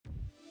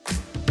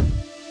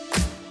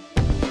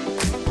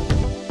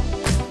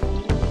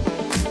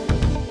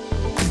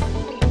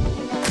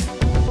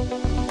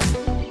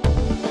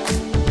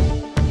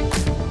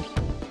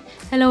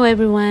Hello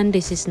everyone,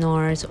 this is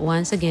Norse,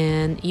 once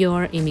again,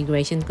 your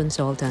immigration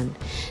consultant.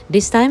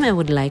 This time I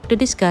would like to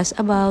discuss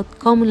about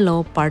common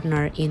law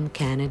partner in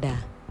Canada.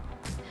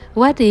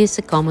 What is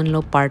a common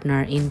law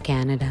partner in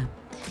Canada?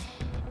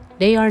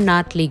 They are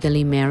not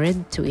legally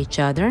married to each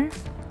other,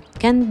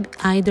 can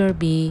either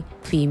be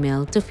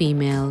female to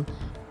female,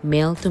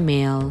 male to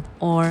male,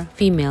 or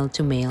female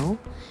to male.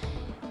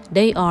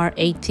 They are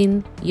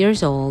 18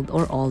 years old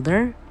or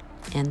older.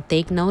 And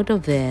take note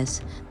of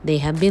this, they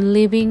have been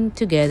living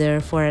together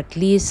for at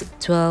least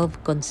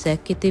 12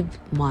 consecutive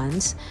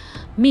months,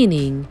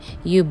 meaning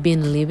you've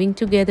been living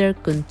together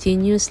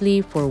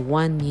continuously for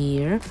 1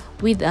 year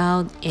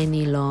without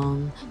any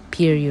long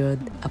period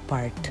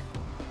apart.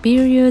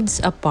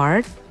 Periods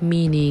apart,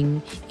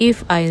 meaning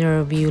if either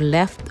of you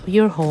left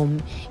your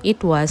home,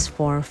 it was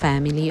for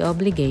family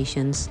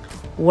obligations,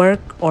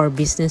 work or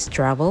business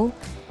travel.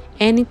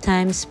 Any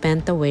time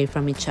spent away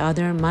from each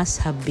other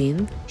must have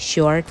been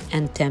short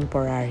and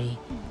temporary.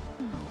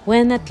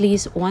 When at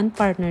least one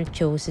partner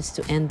chooses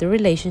to end the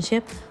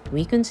relationship,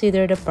 we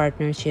consider the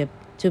partnership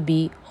to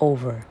be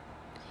over.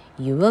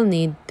 You will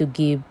need to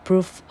give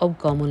proof of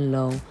common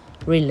law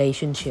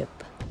relationship.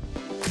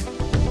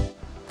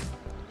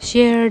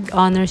 Shared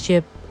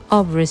ownership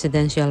of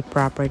residential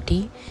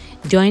property,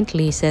 joint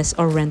leases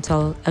or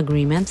rental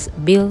agreements,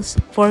 bills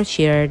for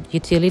shared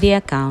utility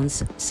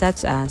accounts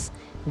such as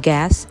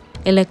gas,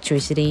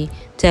 electricity,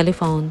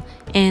 telephone,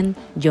 and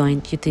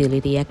joint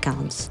utility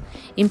accounts.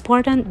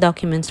 Important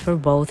documents for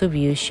both of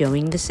you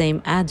showing the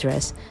same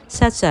address,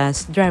 such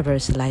as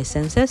driver's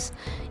licenses,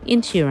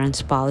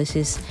 insurance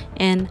policies,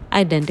 and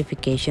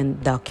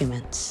identification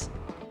documents.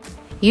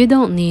 You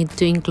don't need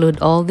to include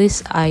all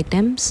these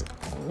items,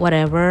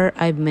 whatever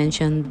I've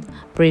mentioned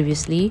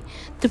previously,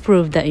 to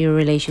prove that your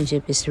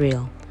relationship is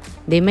real.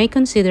 They may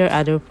consider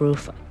other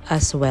proof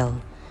as well.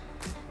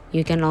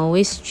 You can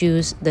always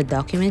choose the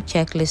document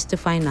checklist to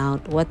find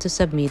out what to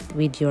submit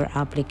with your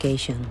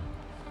application.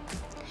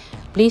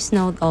 Please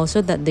note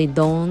also that they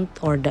don't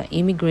or the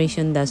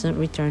immigration doesn't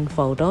return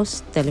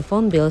photos,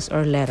 telephone bills,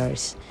 or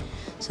letters.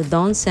 So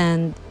don't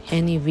send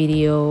any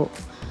video,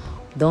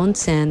 don't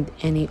send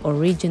any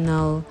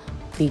original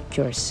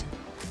pictures.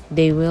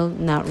 They will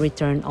not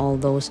return all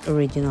those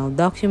original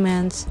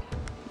documents,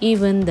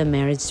 even the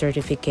marriage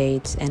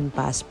certificates and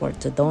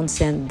passport. So don't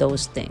send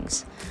those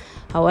things.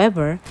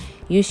 However,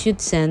 you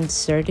should send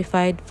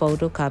certified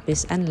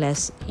photocopies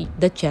unless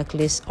the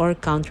checklist or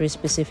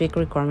country-specific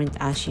requirement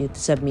asks you to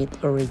submit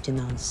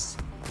originals.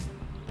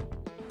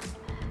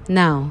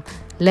 Now,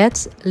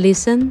 let's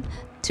listen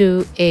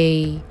to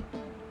a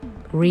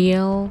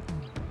real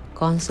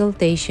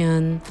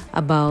consultation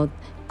about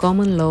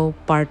common law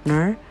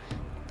partner,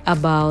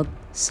 about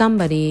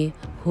somebody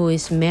who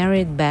is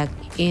married back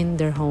in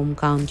their home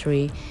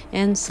country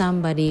and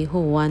somebody who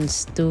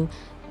wants to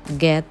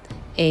get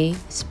a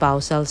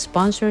spousal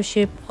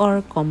sponsorship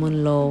or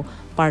common law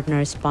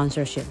partner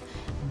sponsorship.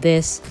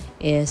 This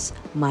is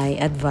my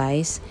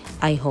advice.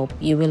 I hope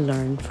you will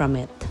learn from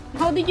it.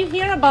 How did you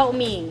hear about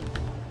me?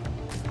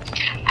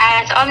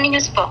 Sa Omni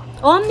News po.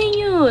 Omni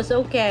News.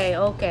 Okay.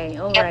 All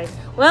right.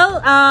 Well,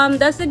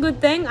 that's a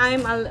good thing.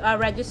 I'm a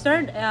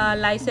registered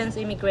licensed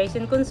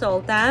immigration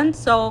consultant.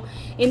 So,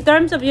 in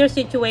terms of your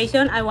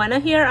situation, I wanna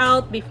hear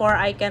out before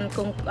I can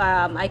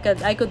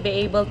I could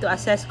be able to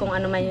assess kung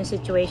ano man yung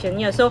situation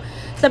nyo. So,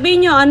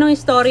 sabihin nyo anong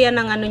istorya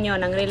ng ano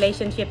nyo, ng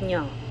relationship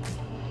nyo.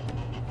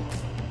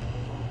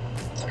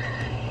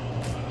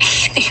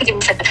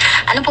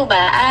 Ano po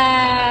ba?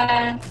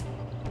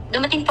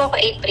 Dumating po ako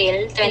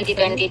April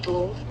 2022.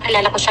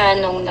 Alala ko siya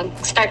nung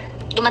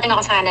dumating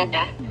ako sa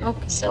Canada.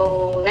 Okay.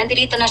 So,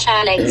 nandito na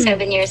siya like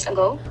 7 years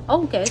ago.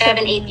 Okay.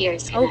 7-8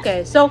 years.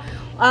 Okay. So,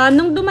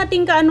 nung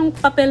dumating ka, anong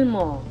papel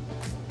mo?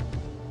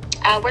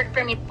 Work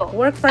permit po.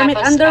 Work permit.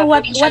 Tapos, Under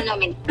what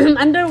nominee.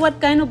 under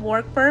what kind of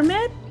work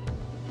permit?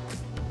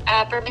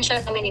 Provincial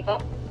nominee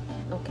po.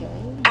 Okay.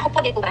 Ako po,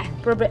 di po ba?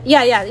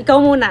 Ikaw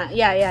muna.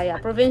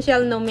 Yeah.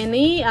 Provincial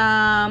nominee.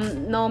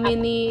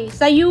 Nominee.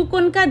 Sa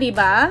Yukon ka, di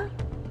ba?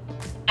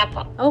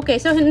 Apo. Okay.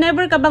 So,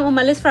 never ka bang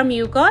umalis from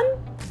Yukon?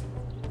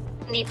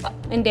 Hindi po.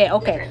 Hindi.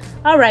 Okay.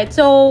 Alright.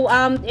 So,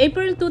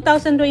 April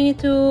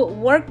 2022,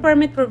 work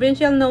permit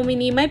provincial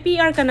nominee. May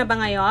PR ka na ba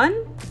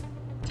ngayon?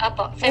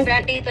 Apo.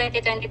 February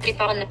 2023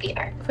 pa ako na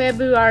PR.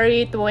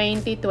 February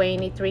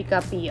 2023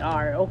 ka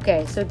PR.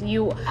 Okay.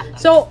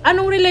 So,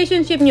 anong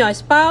relationship nyo?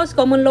 Spouse?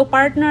 Common law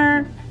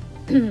partner?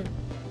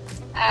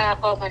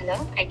 Common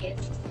law, I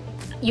guess.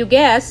 You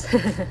guess?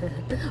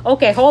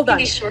 Okay, hold on.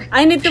 Hindi sure.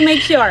 I need to make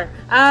sure.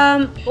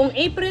 Kung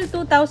April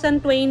 2022,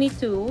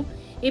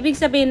 ibig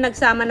sabihin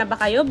nagsama na ba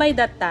kayo by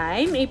that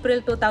time?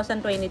 April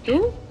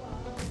 2022?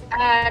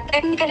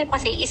 Technically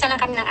po kasi isa lang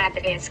kami ng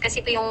address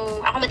kasi po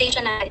yung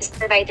accommodation na is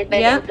provided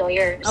by the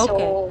employer.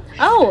 Okay.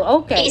 So,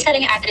 okay. isa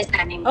lang yung address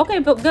namin.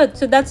 Okay, good.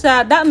 So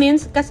that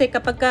means kasi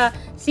kapag ka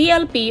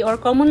CLP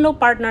or common law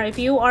partner, if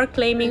you are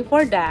claiming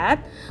for that,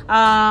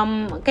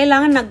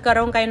 kailangan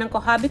nagkaroon kayo ng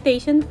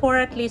cohabitation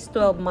for at least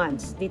 12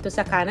 months dito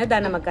sa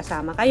Canada na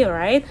magkasama kayo,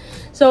 right?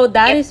 So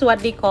that is what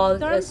they call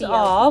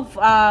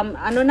CLP.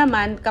 Ano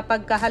naman,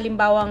 kapag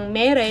halimbawang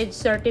marriage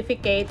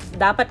certificate,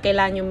 dapat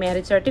kailangan yung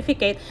marriage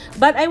certificate.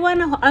 But I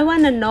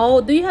wanna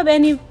know, do you have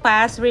any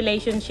past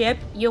relationship,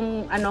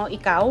 yung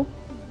ikaw?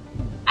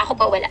 Ako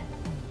pa wala.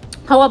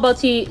 How about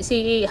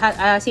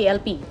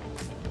CLP?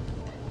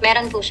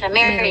 Meron po siya.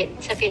 Married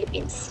sa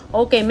Philippines.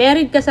 Okay,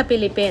 married ka sa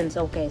Philippines.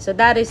 Okay, so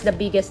that is the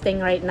biggest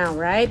thing right now,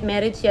 right?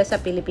 Married siya sa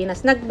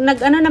Pilipinas.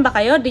 Ano na ba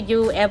kayo? Did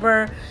you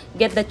ever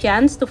get the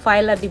chance to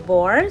file a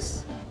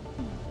divorce?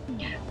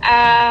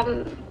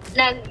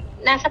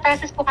 Nasa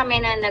process po kami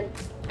na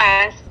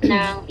nag-pass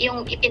ng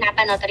yung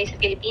ipinapa-notary sa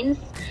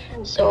Philippines.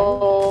 Okay. So,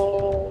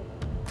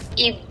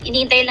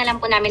 iniintay na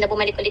lang po namin na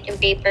bumalik ulit yung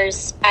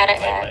papers para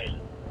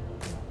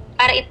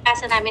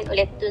ipasa namin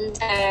ulit dun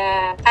sa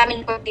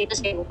family court dito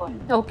sa Yukon.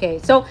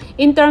 Okay. So,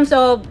 in terms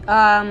of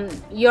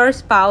your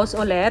spouse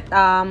ulit,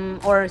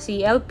 or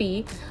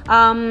CLP,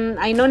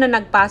 I know na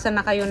nagpasa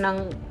na kayo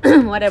ng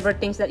whatever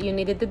things that you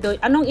needed to do.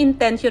 Anong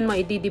intention mo?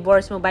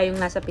 I-divorce mo ba yung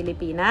nasa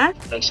Pilipinas?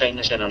 Nag-sign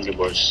na siya ng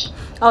divorce.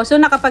 Oh, so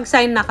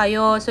nakapag-sign na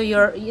kayo. So,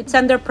 it's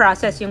under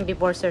process yung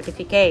divorce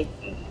certificate.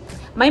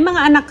 May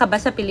mga anak ka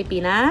ba sa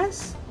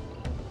Pilipinas?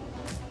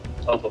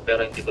 Opo,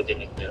 pero hindi ko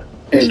dineclare.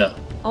 Isa.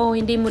 Oh,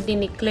 hindi mo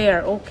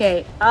dineclare.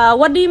 Okay.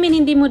 What do you mean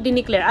hindi mo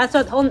dineclare?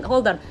 So,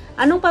 hold on.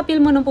 Anong papel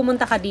mo nung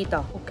pumunta ka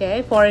dito?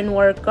 Okay, foreign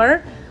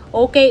worker.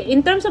 Okay,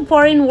 in terms of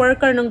foreign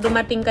worker nung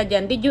dumating ka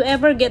dyan, did you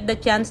ever get the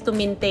chance to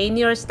maintain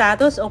your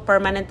status of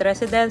permanent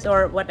residence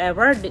or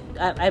whatever?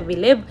 I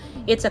believe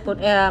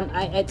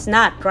it's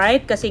not,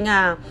 right? Kasi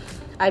nga,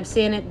 I've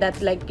seen it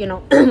that like,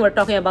 we're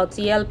talking about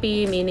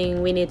CLP, meaning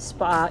we need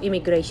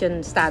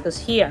immigration status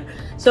here.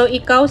 So,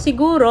 ikaw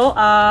siguro,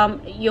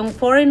 yung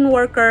foreign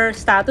worker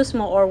status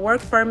mo or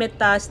work permit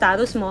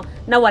status mo,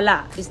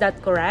 nawala. Is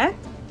that correct?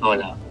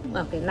 Nawala.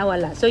 Okay,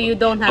 nawala. So, you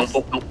don't have...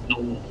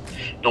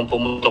 Nung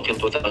pumutok yung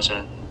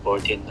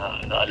 2014 na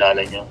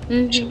naalala niya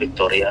sa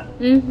Victoria,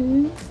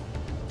 yung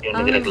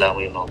nagreklamo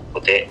yung mga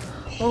puti.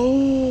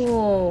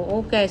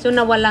 Oh, okay. So,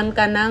 nawalan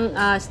ka ng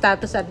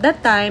status at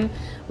that time.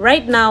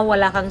 Right now,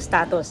 wala kang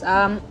status.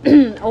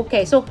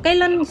 Okay. So,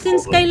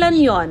 since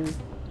kailan yon?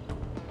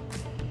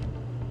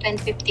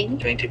 2015.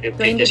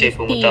 2015 kasi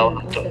pumunta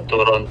ako ng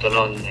Toronto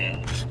noon.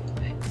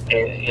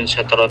 Yung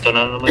sa Toronto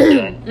na naman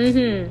dyan.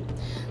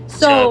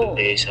 So,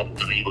 sa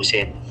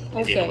ayusin.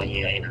 Hindi naman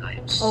niya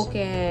inayos.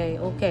 Okay.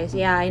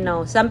 Yeah, I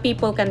know. Some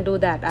people can do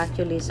that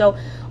actually. So,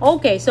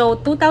 okay. So,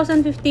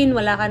 2015,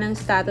 wala ka ng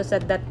status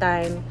at that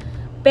time.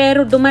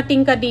 Pero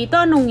dumating ka dito,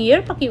 anong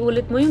year?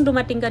 Pakiulit mo yung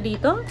dumating ka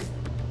dito?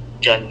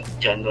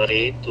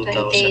 January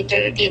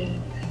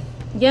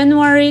 2013.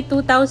 January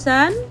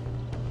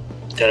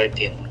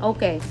 2013.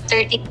 Okay.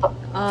 13 po.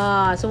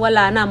 So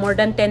wala na. More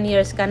than 10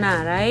 years ka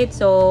na, right?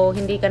 So,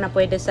 hindi ka na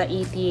pwede sa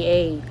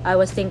ETA. I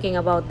was thinking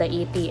about the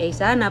ETA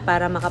sana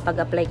para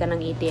makapag-apply ka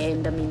ng ETA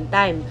in the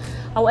meantime.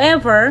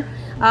 However,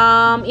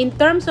 in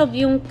terms of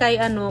yung kay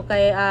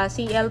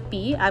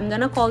CLP, I'm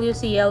gonna call you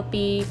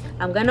CLP,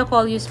 I'm gonna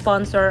call you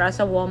sponsor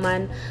as a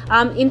woman.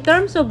 In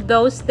terms of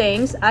those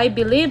things, I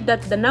believe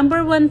that the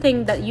number one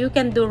thing that you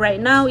can do right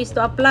now is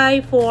to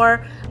apply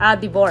for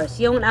divorce.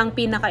 Yung ang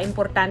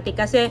pinaka-importante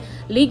kasi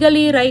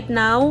legally right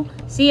now,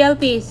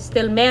 CLP is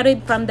still married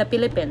from the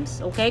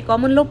Philippines. Okay?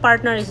 Common law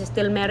partner is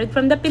still married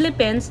from the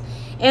Philippines.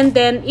 And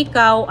then,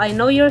 ikaw, I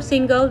know you're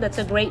single. That's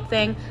a great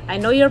thing. I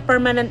know you're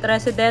permanent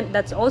resident.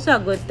 That's also a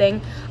good thing.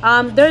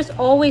 There's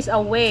always a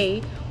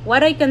way.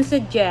 What I can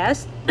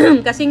suggest,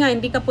 kasi nga,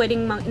 hindi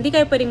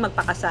kayo pwedeng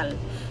magpakasal.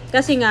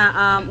 Kasi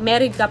nga,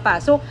 married ka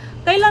pa. So,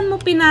 kailan mo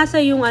pinasa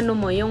yung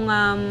yung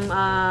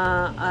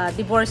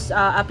divorce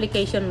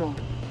application mo?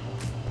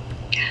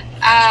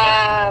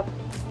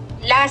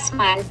 Last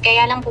month,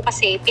 kaya lang po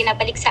kasi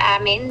pinabalik sa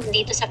amin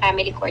dito sa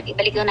family court.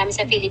 Ibalik daw namin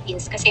sa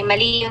Philippines kasi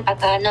mali yung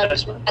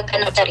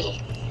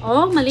pagka-notary.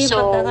 Oh, mali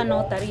yung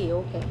pagka-notary.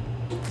 Okay.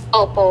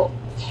 Opo.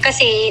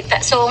 Kasi,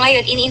 so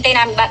ngayon, iniintay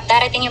namin,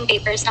 darating yung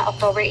papers na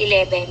October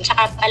 11,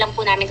 tsaka pa lang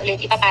po namin ulit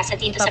ipapasa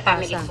dito sa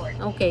family court.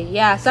 Okay,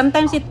 yeah.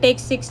 Sometimes it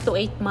takes 6 to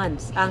 8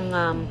 months.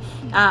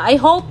 I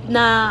hope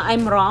na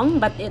I'm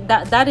wrong, but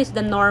that is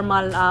the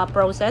normal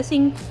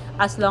processing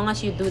as long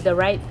as you do the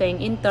right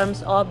thing in terms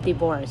of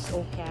divorce.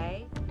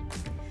 Okay?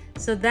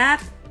 So that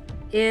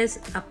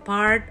is a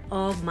part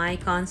of my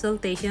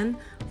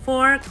consultation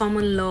for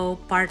common law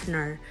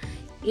partner.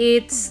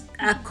 It's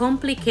a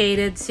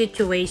complicated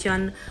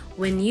situation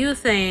when you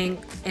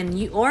think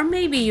or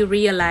maybe you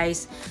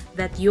realize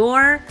that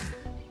your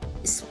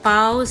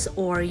spouse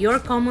or your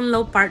common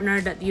law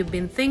partner that you've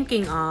been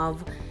thinking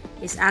of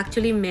is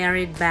actually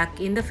married back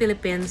in the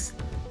Philippines,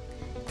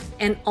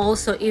 and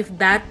also if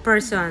that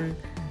person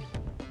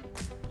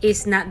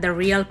is not the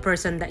real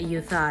person that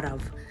you thought of.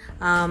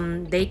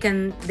 They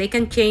can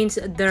change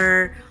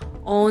their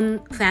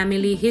own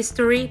family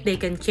history. They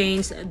can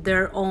change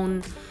their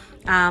own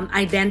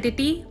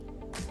identity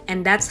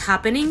And that's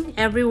happening,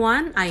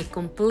 everyone. I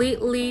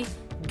completely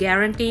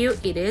guarantee you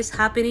it is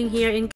happening here in